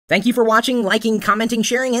Thank you for watching, liking, commenting,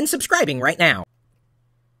 sharing, and subscribing right now.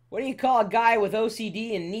 What do you call a guy with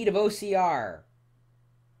OCD in need of OCR?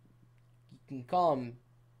 You can call him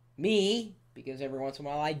me, because every once in a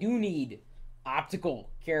while I do need optical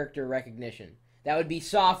character recognition. That would be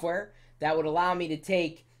software that would allow me to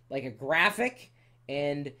take like a graphic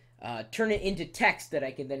and turn it into text that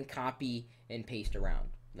I can then copy and paste around,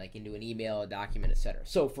 like into an email, a document, etc.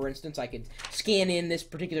 So for instance, I could scan in this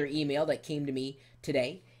particular email that came to me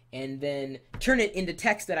today and then turn it into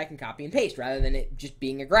text that I can copy and paste rather than it just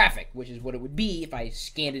being a graphic, which is what it would be if I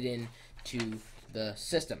scanned it in to the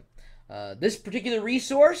system. This particular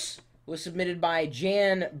resource was submitted by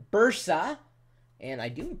Jan Bursa, and I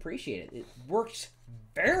do appreciate it. It works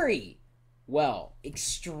very well,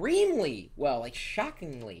 extremely well, like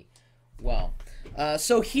shockingly well.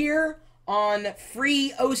 So here on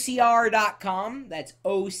freeocr.com, that's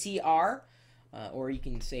OCR, or you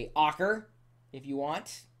can say OCR if you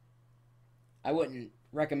want. I wouldn't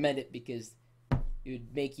recommend it because it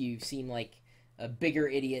would make you seem like a bigger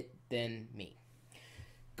idiot than me.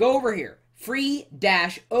 Go over here, free-ocr.com.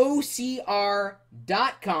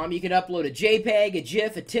 You can upload a JPEG, a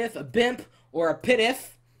GIF, a TIFF, a BIMP, or a PITIF.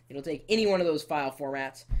 It'll take any one of those file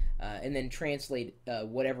formats and then translate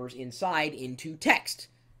whatever's inside into text,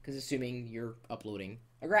 because assuming you're uploading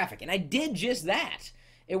a graphic. And I did just that.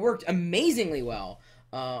 It worked amazingly well.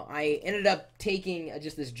 I ended up taking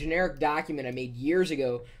just this generic document I made years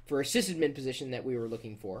ago for a sysadmin position that we were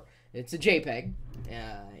looking for. It's a JPEG.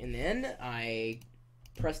 And then I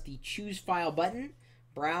pressed the Choose File button,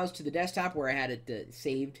 browsed to the desktop where I had it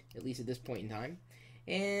saved, at least at this point in time,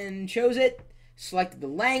 and chose it, selected the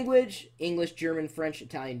language, English, German, French,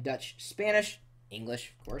 Italian, Dutch, Spanish,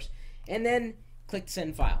 English, of course, and then clicked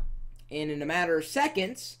Send File. And in a matter of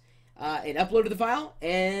seconds, it uploaded the file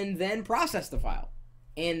and then processed the file.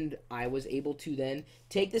 And I was able to then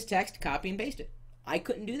take this text, copy and paste it. I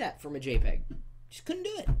couldn't do that from a JPEG. Just couldn't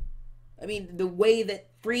do it. I mean, the way that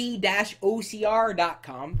free-ocr.com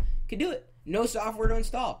could do it. No software to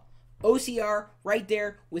install. OCR right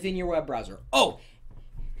there within your web browser. Oh,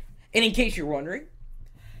 and in case you're wondering,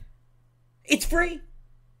 it's free.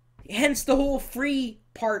 Hence the whole free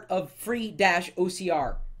part of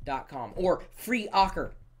free-ocr.com or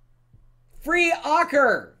free-ocr.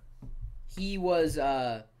 Free-ocr! He was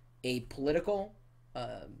a political,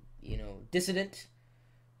 dissident,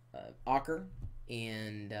 Ocker,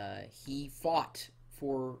 and he fought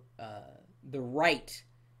for the right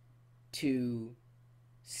to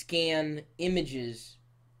scan images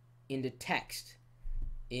into text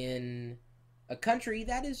in a country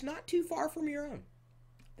that is not too far from your own.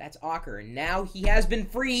 That's Ocker, and now he has been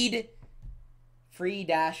freed.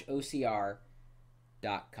 Free-ocr.com.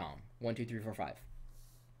 1, 2, 3, 4, 5.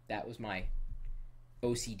 That was my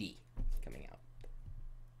OCD coming out.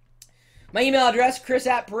 My email address,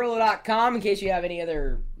 chris@pirillo.com, in case you have any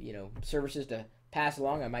other, services to pass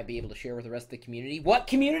along I might be able to share with the rest of the community. What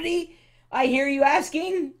community? I hear you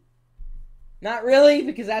asking. Not really,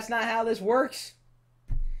 because that's not how this works.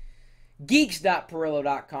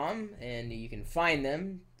 Geeks.pirillo.com, and you can find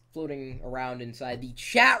them floating around inside the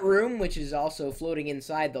chat room, which is also floating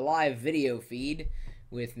inside the live video feed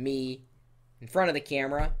with me in front of the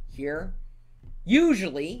camera here,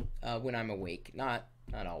 usually when I'm awake, not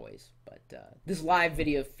always, but this live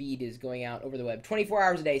video feed is going out over the web 24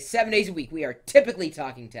 hours a day, 7 days a week. We are typically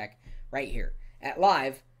talking tech right here at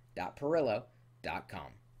live.pirillo.com.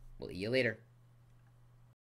 We'll see you later.